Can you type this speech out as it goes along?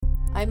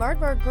I'm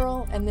Aardvark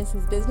Girl, and this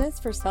is Business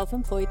for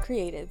Self-Employed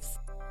Creatives.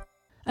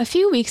 A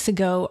few weeks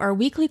ago, our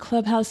weekly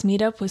Clubhouse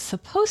meetup was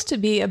supposed to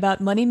be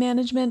about money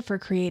management for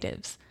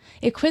creatives.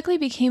 It quickly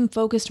became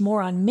focused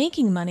more on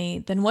making money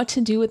than what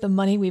to do with the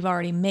money we've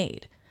already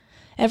made.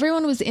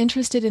 Everyone was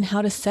interested in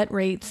how to set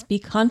rates, be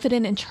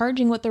confident in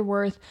charging what they're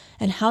worth,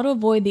 and how to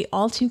avoid the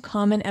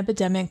all-too-common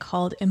epidemic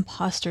called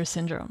imposter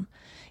syndrome.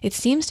 It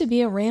seems to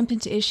be a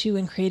rampant issue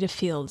in creative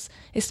fields,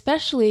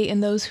 especially in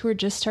those who are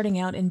just starting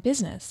out in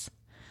business.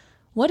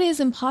 What is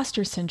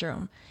imposter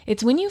syndrome?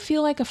 It's when you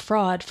feel like a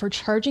fraud for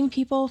charging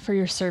people for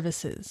your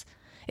services.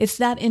 It's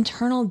that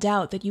internal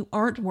doubt that you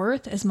aren't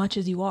worth as much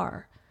as you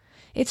are.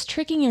 It's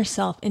tricking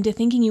yourself into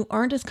thinking you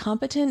aren't as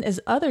competent as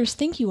others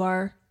think you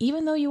are,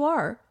 even though you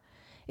are.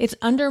 It's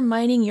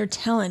undermining your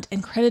talent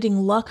and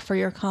crediting luck for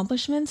your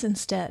accomplishments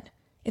instead.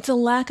 It's a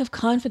lack of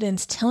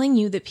confidence telling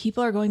you that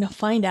people are going to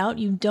find out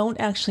you don't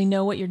actually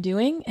know what you're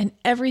doing and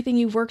everything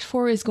you've worked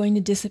for is going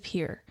to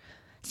disappear.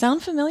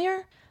 Sound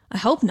familiar? I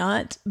hope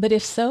not, but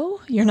if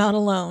so, you're not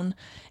alone.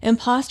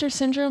 Imposter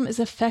syndrome is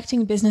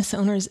affecting business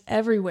owners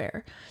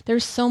everywhere.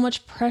 There's so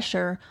much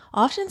pressure,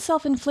 often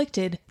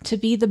self-inflicted, to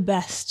be the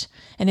best.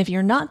 And if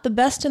you're not the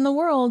best in the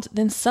world,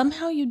 then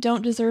somehow you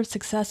don't deserve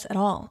success at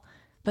all.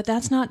 But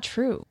that's not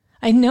true.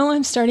 I know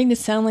I'm starting to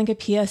sound like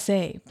a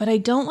PSA, but I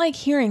don't like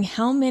hearing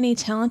how many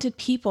talented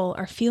people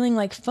are feeling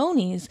like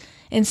phonies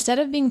instead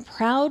of being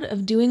proud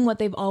of doing what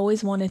they've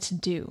always wanted to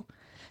do.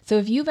 So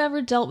if you've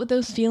ever dealt with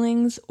those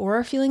feelings or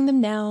are feeling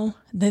them now,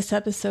 this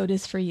episode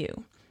is for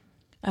you.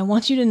 I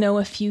want you to know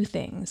a few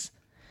things.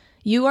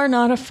 You are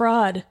not a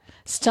fraud.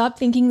 Stop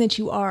thinking that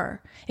you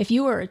are. If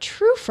you were a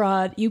true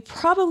fraud, you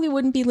probably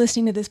wouldn't be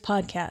listening to this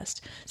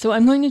podcast. So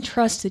I'm going to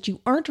trust that you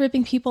aren't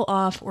ripping people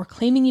off or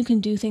claiming you can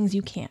do things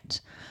you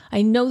can't.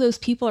 I know those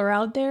people are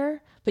out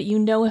there, but you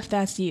know if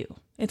that's you.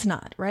 It's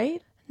not,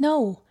 right?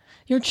 No,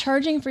 you're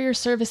charging for your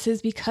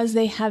services because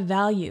they have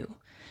value.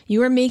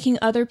 You are making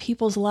other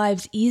people's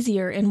lives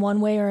easier in one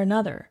way or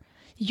another.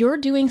 You're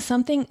doing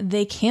something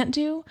they can't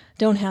do,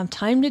 don't have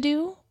time to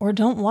do, or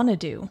don't want to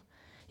do.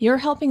 You're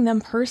helping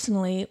them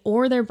personally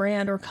or their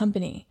brand or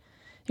company.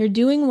 You're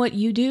doing what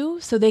you do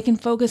so they can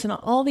focus on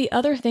all the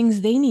other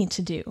things they need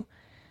to do.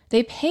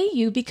 They pay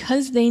you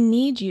because they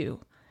need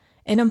you.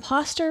 An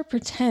imposter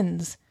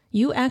pretends.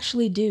 You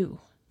actually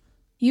do.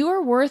 You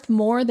are worth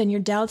more than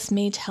your doubts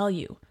may tell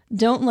you.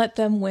 Don't let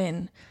them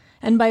win.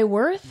 And by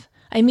worth,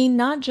 I mean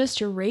not just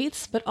your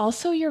rates, but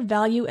also your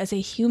value as a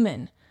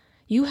human.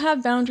 You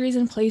have boundaries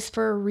in place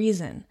for a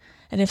reason,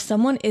 and if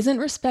someone isn't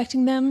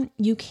respecting them,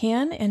 you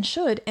can and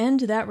should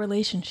end that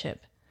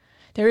relationship.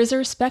 There is a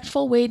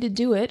respectful way to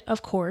do it,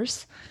 of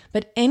course,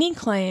 but any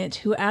client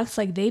who acts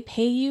like they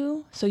pay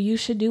you, so you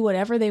should do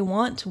whatever they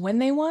want when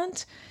they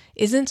want,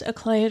 isn't a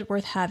client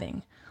worth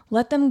having.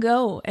 Let them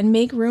go and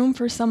make room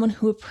for someone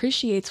who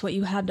appreciates what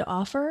you have to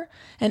offer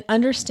and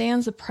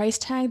understands the price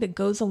tag that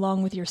goes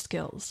along with your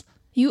skills.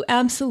 You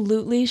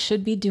absolutely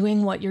should be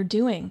doing what you're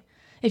doing.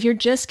 If you're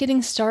just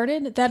getting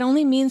started, that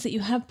only means that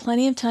you have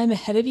plenty of time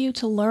ahead of you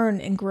to learn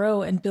and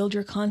grow and build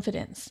your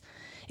confidence.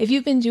 If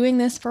you've been doing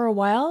this for a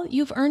while,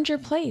 you've earned your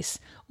place.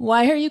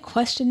 Why are you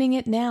questioning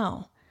it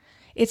now?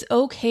 It's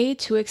okay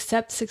to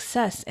accept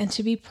success and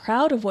to be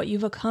proud of what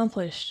you've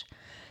accomplished.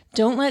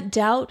 Don't let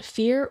doubt,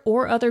 fear,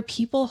 or other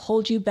people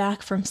hold you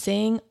back from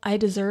saying, I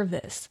deserve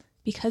this,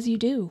 because you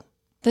do.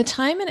 The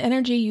time and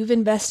energy you've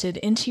invested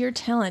into your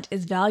talent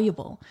is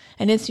valuable,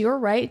 and it's your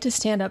right to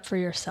stand up for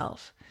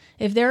yourself.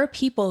 If there are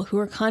people who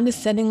are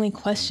condescendingly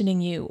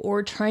questioning you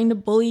or trying to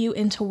bully you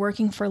into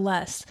working for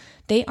less,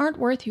 they aren't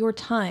worth your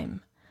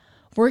time.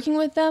 Working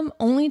with them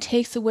only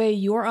takes away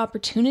your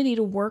opportunity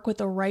to work with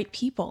the right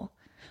people.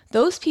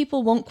 Those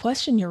people won't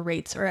question your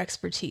rates or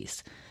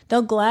expertise.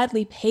 They'll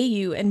gladly pay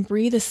you and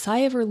breathe a sigh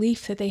of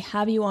relief that they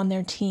have you on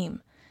their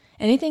team.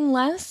 Anything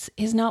less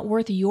is not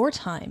worth your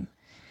time.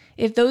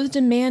 If those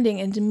demanding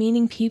and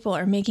demeaning people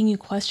are making you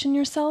question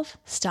yourself,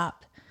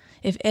 stop.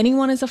 If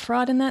anyone is a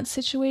fraud in that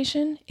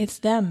situation, it's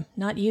them,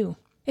 not you.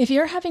 If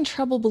you're having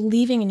trouble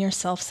believing in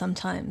yourself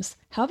sometimes,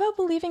 how about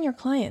believing your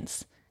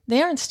clients?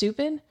 They aren't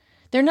stupid.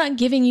 They're not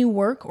giving you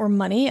work or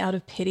money out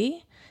of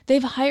pity.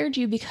 They've hired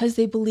you because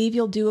they believe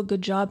you'll do a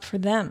good job for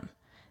them.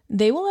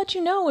 They will let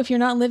you know if you're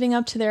not living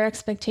up to their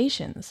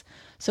expectations.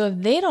 So if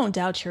they don't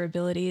doubt your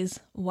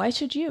abilities, why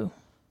should you?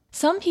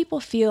 Some people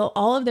feel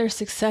all of their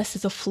success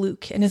is a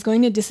fluke and is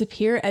going to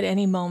disappear at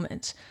any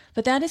moment,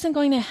 but that isn't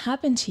going to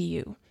happen to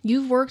you.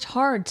 You've worked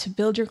hard to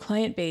build your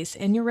client base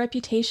and your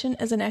reputation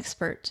as an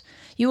expert.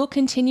 You will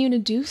continue to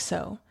do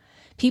so.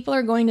 People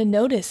are going to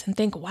notice and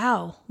think,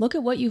 wow, look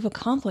at what you've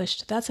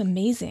accomplished. That's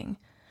amazing.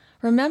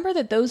 Remember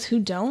that those who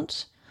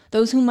don't,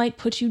 those who might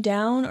put you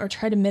down or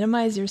try to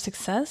minimize your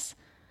success,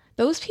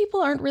 those people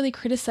aren't really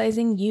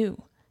criticizing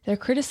you. They're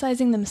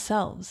criticizing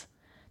themselves.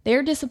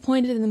 They're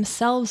disappointed in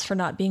themselves for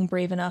not being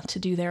brave enough to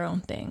do their own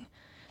thing.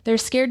 They're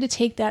scared to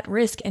take that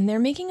risk, and they're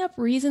making up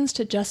reasons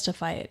to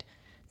justify it.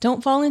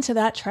 Don't fall into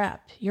that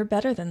trap. You're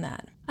better than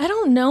that. I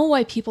don't know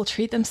why people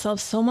treat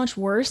themselves so much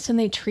worse than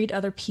they treat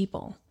other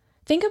people.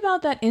 Think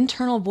about that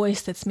internal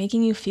voice that's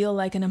making you feel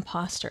like an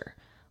imposter.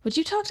 Would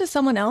you talk to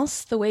someone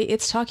else the way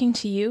it's talking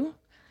to you?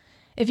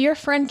 If your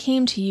friend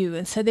came to you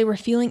and said they were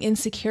feeling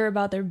insecure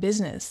about their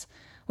business,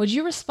 would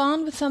you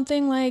respond with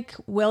something like,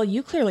 well,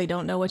 you clearly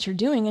don't know what you're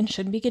doing and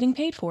shouldn't be getting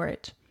paid for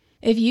it?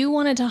 If you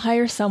wanted to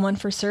hire someone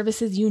for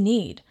services you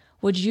need,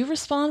 would you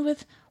respond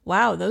with,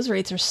 wow, those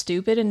rates are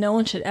stupid and no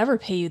one should ever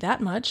pay you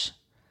that much?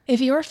 If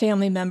your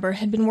family member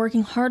had been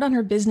working hard on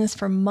her business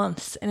for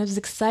months and was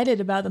excited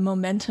about the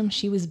momentum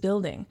she was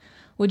building,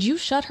 would you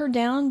shut her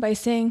down by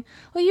saying,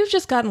 well, you've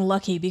just gotten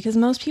lucky because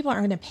most people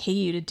aren't going to pay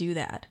you to do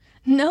that?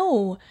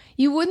 No,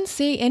 you wouldn't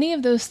say any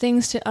of those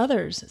things to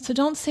others, so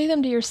don't say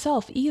them to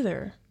yourself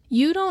either.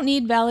 You don't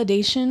need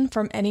validation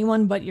from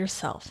anyone but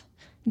yourself.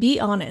 Be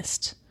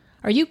honest.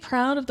 Are you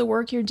proud of the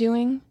work you're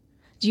doing?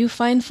 Do you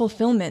find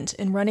fulfillment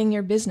in running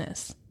your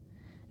business?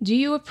 Do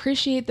you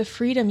appreciate the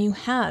freedom you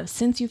have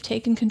since you've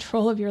taken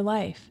control of your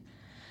life?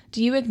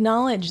 Do you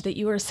acknowledge that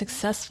you are a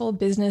successful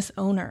business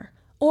owner?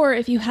 Or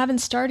if you haven't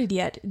started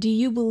yet, do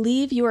you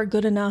believe you are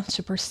good enough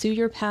to pursue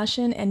your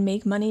passion and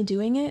make money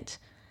doing it?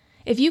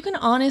 If you can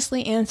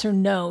honestly answer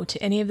no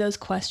to any of those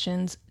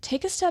questions,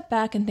 take a step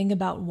back and think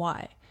about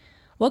why.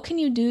 What can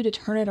you do to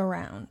turn it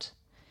around?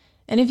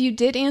 And if you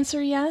did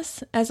answer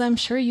yes, as I'm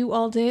sure you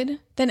all did,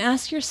 then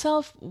ask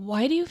yourself,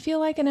 why do you feel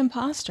like an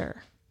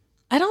imposter?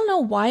 I don't know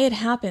why it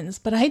happens,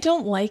 but I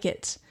don't like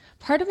it.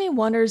 Part of me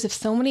wonders if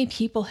so many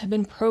people have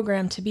been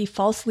programmed to be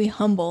falsely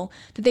humble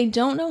that they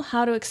don't know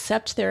how to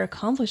accept their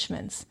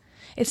accomplishments.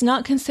 It's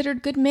not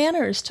considered good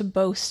manners to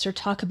boast or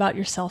talk about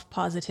yourself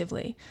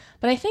positively,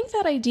 but I think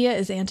that idea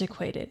is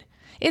antiquated.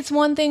 It's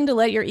one thing to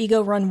let your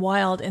ego run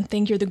wild and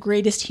think you're the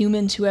greatest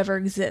human to ever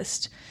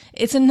exist.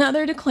 It's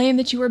another to claim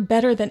that you are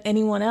better than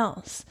anyone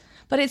else.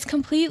 But it's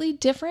completely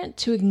different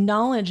to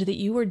acknowledge that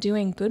you are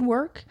doing good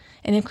work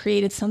and have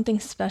created something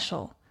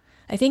special.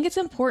 I think it's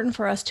important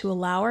for us to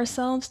allow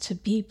ourselves to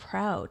be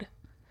proud.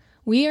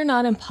 We are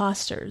not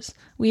imposters.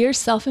 We are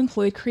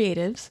self-employed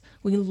creatives.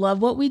 We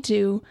love what we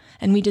do,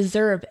 and we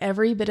deserve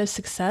every bit of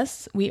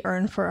success we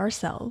earn for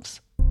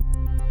ourselves.